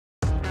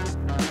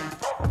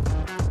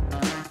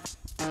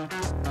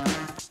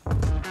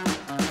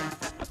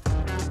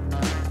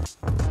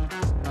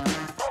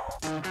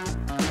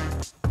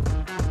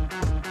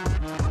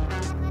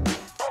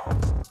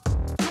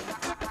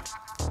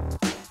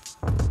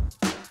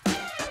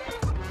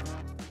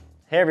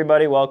Hey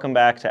everybody, welcome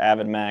back to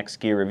AvidMax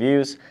Gear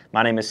Reviews.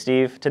 My name is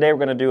Steve. Today we're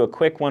going to do a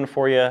quick one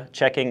for you,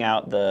 checking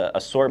out the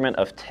assortment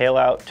of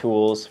tailout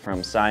tools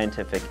from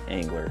Scientific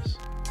Anglers.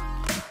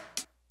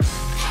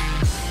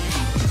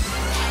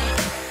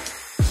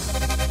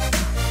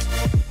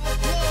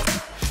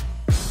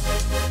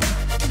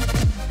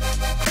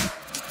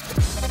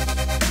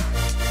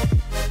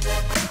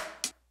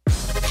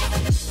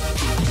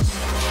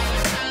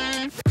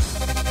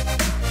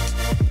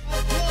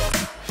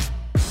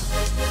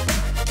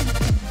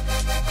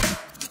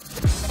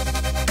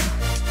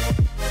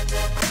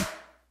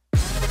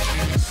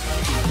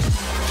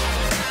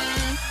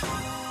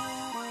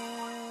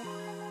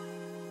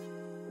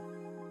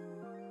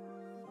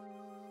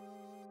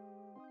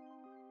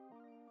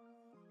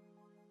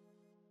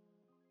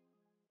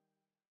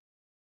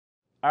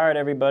 All right,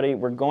 everybody,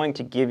 we're going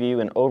to give you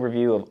an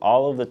overview of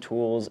all of the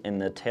tools in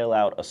the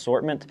Tailout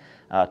assortment,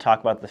 talk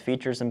about the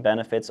features and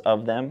benefits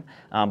of them.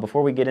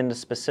 Before we get into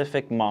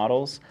specific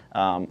models,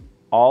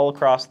 all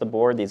across the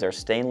board, these are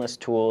stainless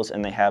tools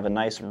and they have a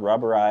nice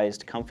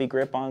rubberized comfy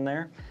grip on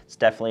there. It's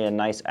definitely a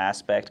nice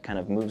aspect, kind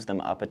of moves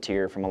them up a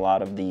tier from a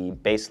lot of the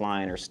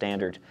baseline or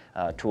standard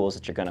tools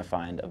that you're going to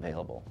find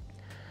available.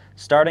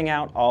 Starting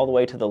out all the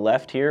way to the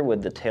left here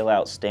with the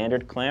Tailout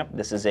standard clamp.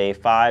 This is a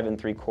 5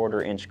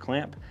 3/4 inch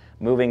clamp.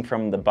 Moving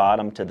from the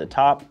bottom to the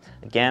top,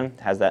 again,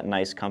 has that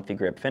nice comfy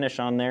grip finish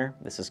on there.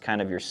 This is kind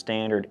of your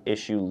standard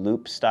issue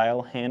loop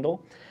style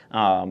handle.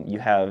 You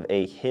have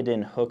a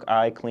hidden hook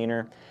eye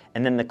cleaner,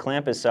 and then the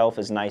clamp itself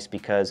is nice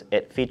because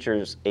it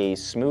features a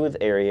smooth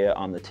area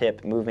on the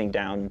tip moving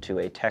down to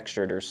a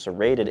textured or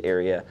serrated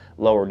area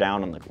lower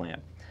down on the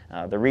clamp.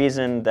 The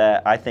reason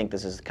that I think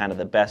this is kind of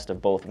the best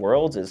of both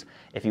worlds is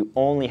if you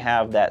only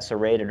have that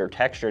serrated or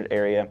textured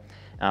area,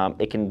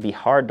 it can be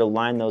hard to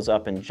line those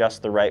up in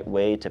just the right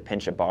way to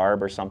pinch a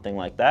barb or something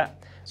like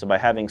that. So by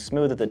having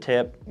smooth at the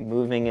tip,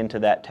 moving into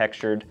that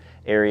textured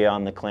area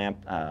on the clamp,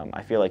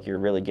 I feel like you're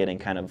really getting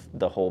kind of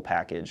the whole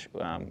package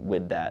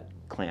with that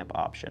clamp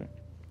option.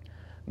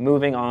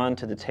 Moving on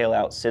to the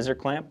Tailout scissor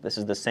clamp. This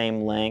is the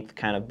same length,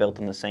 kind of built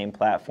on the same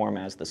platform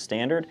as the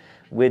standard,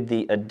 with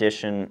the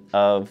addition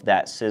of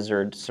that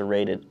scissored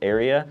serrated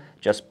area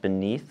just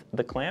beneath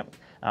the clamp.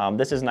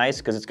 This is nice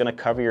because it's going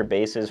to cover your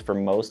bases for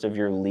most of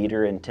your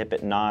leader and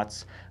tippet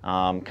knots.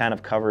 Kind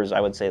of covers, I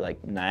would say, like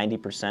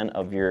 90%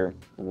 of your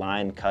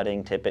line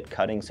cutting, tippet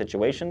cutting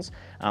situations.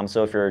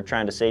 So if you're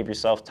trying to save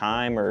yourself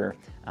time or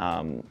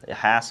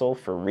hassle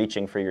for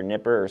reaching for your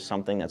nipper or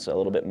something that's a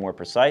little bit more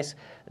precise,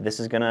 this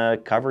is going to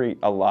cover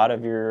a lot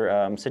of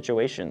your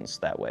situations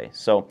that way.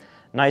 So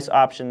nice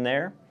option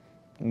there.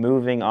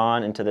 Moving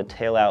on into the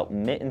Tailout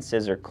mitten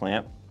scissor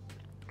clamp.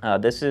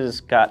 This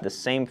has got the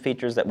same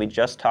features that we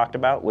just talked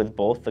about with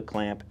both the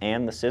clamp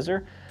and the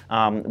scissor,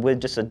 with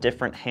just a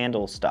different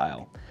handle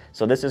style.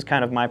 So this is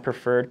kind of my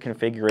preferred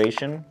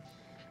configuration.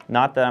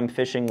 Not that I'm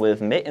fishing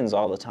with mittens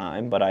all the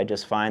time, but I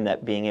just find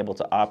that being able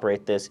to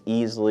operate this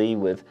easily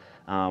with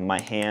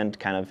my hand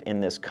kind of in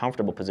this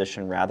comfortable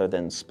position rather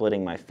than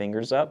splitting my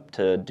fingers up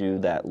to do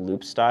that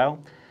loop style.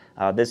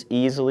 This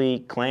easily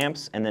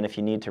clamps, and then if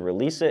you need to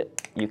release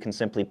it, you can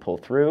simply pull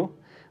through.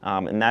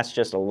 And that's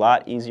just a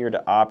lot easier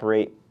to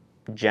operate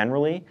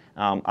generally,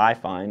 I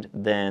find,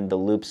 than the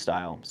loop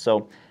style.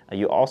 So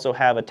you also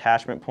have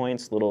attachment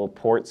points, little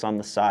ports on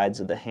the sides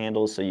of the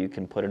handles so you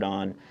can put it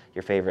on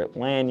your favorite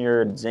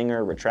lanyard,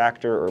 zinger,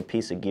 retractor, or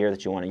piece of gear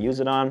that you want to use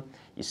it on.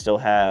 You still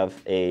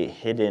have a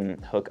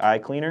hidden hook eye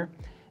cleaner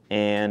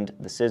and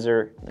the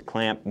scissor, the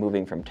clamp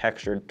moving from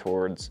textured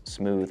towards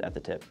smooth at the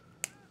tip.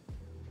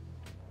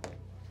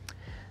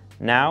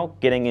 Now,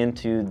 getting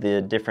into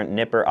the different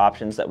nipper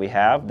options that we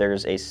have,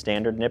 there's a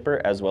standard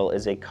nipper as well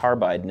as a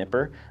carbide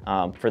nipper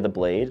for the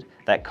blade.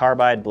 That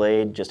carbide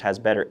blade just has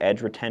better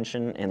edge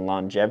retention and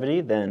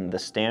longevity than the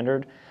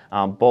standard.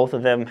 Both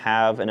of them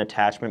have an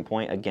attachment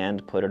point, again,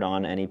 to put it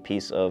on any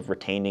piece of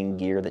retaining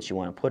gear that you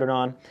want to put it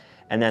on.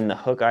 And then the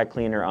hook eye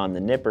cleaner on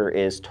the nipper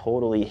is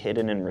totally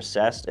hidden and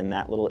recessed in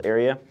that little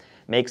area.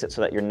 Makes it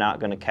so that you're not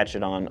going to catch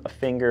it on a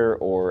finger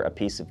or a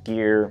piece of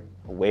gear,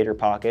 a wader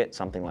pocket,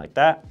 something like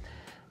that.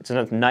 It's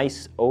a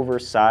nice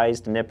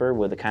oversized nipper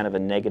with a kind of a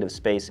negative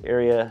space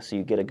area, so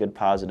you get a good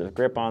positive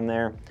grip on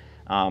there.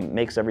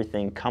 Makes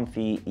everything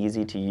comfy,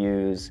 easy to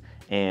use,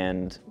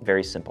 and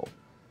very simple.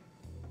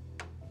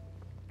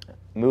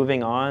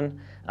 Moving on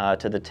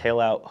to the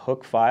Tailout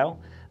hook file.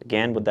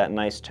 Again, with that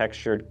nice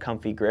textured,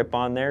 comfy grip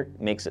on there,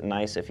 makes it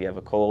nice if you have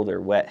a cold or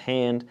wet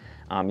hand.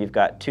 You've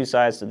got two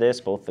sides to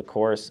this, both the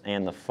coarse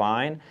and the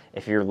fine.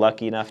 If you're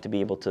lucky enough to be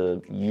able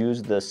to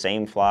use the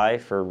same fly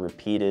for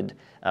repeated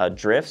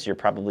drifts, you're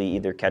probably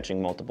either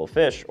catching multiple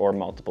fish or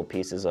multiple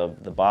pieces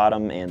of the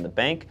bottom and the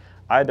bank.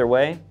 Either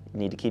way, you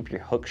need to keep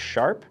your hook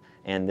sharp,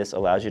 and this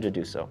allows you to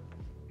do so.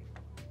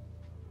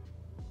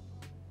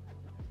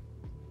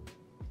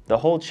 The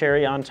whole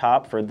cherry on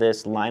top for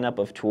this lineup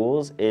of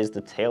tools is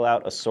the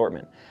Tailout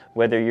assortment.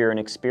 Whether you're an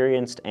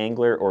experienced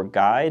angler or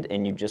guide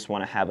and you just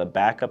want to have a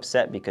backup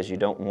set because you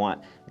don't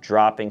want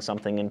dropping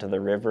something into the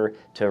river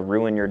to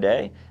ruin your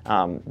day,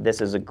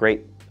 this is a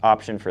great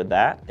option for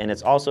that. And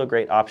it's also a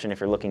great option if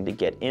you're looking to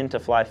get into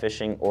fly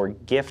fishing or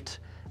gift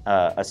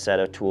a set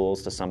of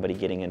tools to somebody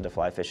getting into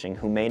fly fishing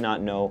who may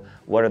not know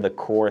what are the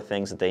core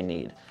things that they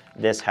need.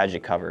 This has you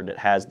covered. It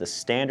has the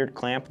standard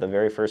clamp, the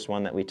very first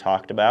one that we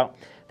talked about,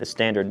 the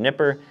standard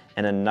nipper,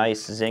 and a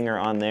nice zinger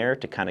on there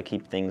to kind of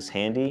keep things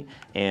handy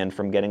and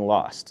from getting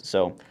lost.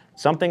 So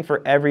something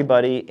for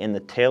everybody in the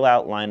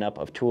Tailout lineup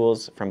of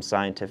tools from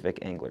Scientific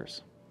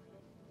Anglers.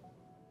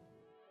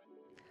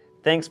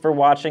 Thanks for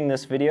watching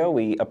this video.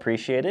 We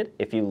appreciate it.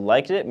 If you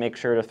liked it, make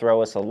sure to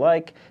throw us a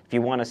like. If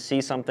you want to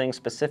see something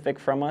specific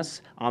from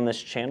us on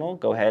this channel,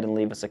 go ahead and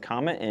leave us a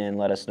comment and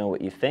let us know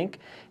what you think.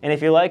 And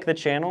if you like the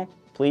channel,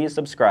 please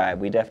subscribe.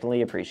 We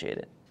definitely appreciate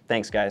it.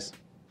 Thanks, guys.